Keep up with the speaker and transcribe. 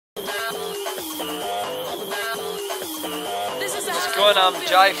going? I'm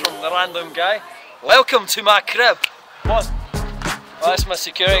Jai from The Random Guy. Welcome to my crib. What? Oh, that's my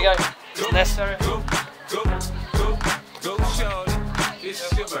security guy. It's necessary. Go, shorty.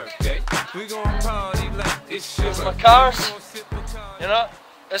 It's your birthday. We gon' party like it's your birthday. My cars. You know,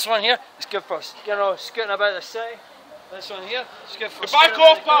 this one here is good for, you know, scooting about the city. This one here is good for. Back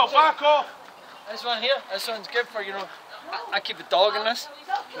off, pal. Back off. This one here, this one's good for, you know, I keep a dog in this,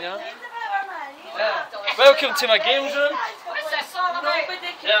 you know. Yeah. Welcome to my games room.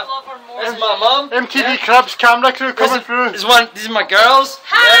 Yeah. This is my mum. MTV Cribs camera crew coming through. These are my girls.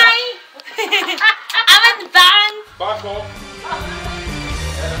 Hi! Yeah. I'm in the band. Back off.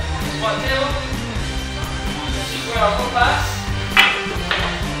 This is my table. This is where I go past.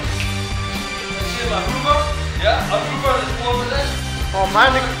 This is my Hoover. Yeah, a Hoover that's over there. Oh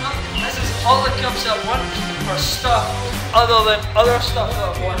man. This is all the cups I want for stuff other than other stuff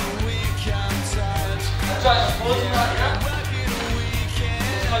that I want. I try to close that, yeah?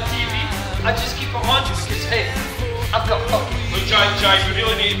 This is my TV. I just keep it on because, hey, I've got fucking... Look, Jai, we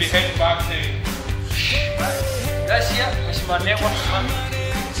really need to be heading back to... This here, this is my network, man.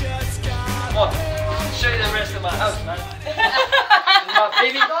 Come on, show you the rest of my house, man. This is my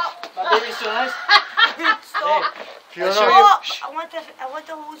baby. My baby's so nice. Stop. Hey, I'll show you. Stop. I want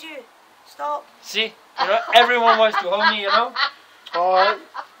to hold you. Stop. See, you know, everyone wants to hold me, you know. Alright,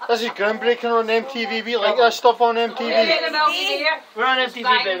 this is groundbreaking on MTV. We like this stuff on MTV. We're on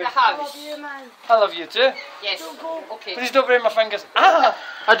MTV, baby. I love you, man. I love you too. Yes. Okay. Please don't break my fingers. Ah!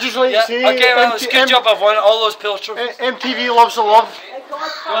 I just like to say, Okay, well, it's a good job I've won all those pill trophies. MTV loves the love.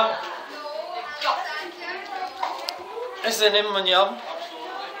 Well, this is the name of my new album.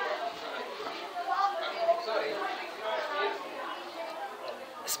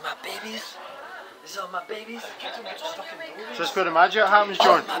 This is my babies. These are my babies. Is this where the magic happens,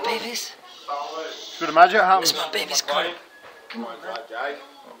 John? My babies. Is where the magic happens? This is my baby's crib. Come on, Jai.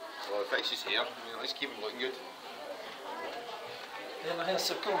 Well, the fix is here. Let's keep him looking good. Yeah, my hair's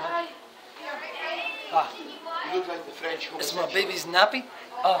so cool, man. Ah, You look like the French home. this is my baby's nappy.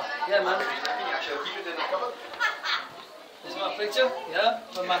 Oh, yeah, man. This is my picture, yeah.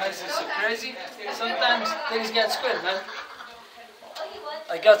 But my house is so crazy. Sometimes things get squid, man.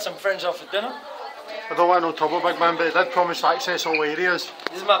 I got some friends off for dinner. I don't want no trouble, big man, but I did promise to access all areas.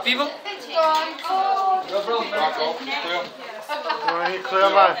 This is my people. No problem, man. Back off. Clear. Alright, clear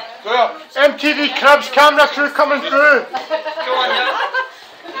man. Clear. MTV Cribs camera crew coming through. Go on, yeah.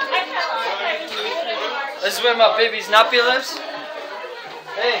 This is where my baby's nappy lives.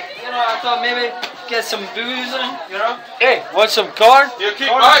 Hey, you know, I thought maybe get some booze in, you know. Hey, want some corn? Here, keep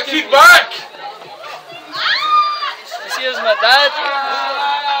back, keep back. This here's my dad.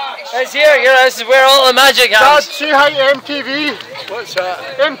 It's here, you know, this is where all the magic Dad, happens. say hi to MTV. What's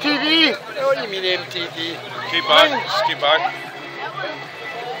that? MTV. What do you mean MTV? Keep back, just keep back.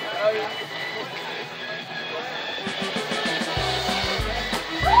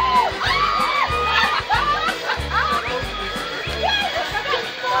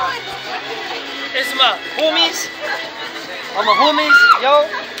 This is my homies. All my homies, yo.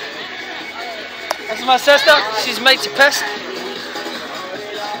 This is my sister, she's mighty pissed.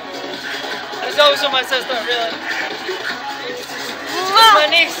 This is also my sister, really. This is my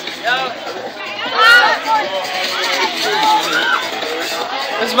niece, yo.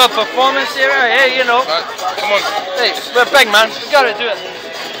 This is my performance era, hey, you know. Come on. Hey, we're big, man, we gotta do it.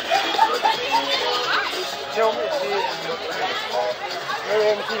 Tell me to see. Now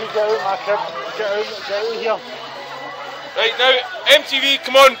MTV, get out my crib. Get out here. Right now, MTV,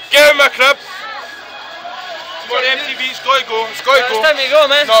 come on, get out of my crib. Come on, MTV, it's got to go, it's got to It's go. time to go,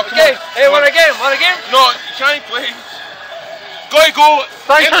 man. No, come Okay, on. hey, want a game, want a game? No, you can't play. Got to go.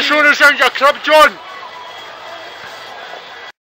 Thanks for showing us around your crib, John.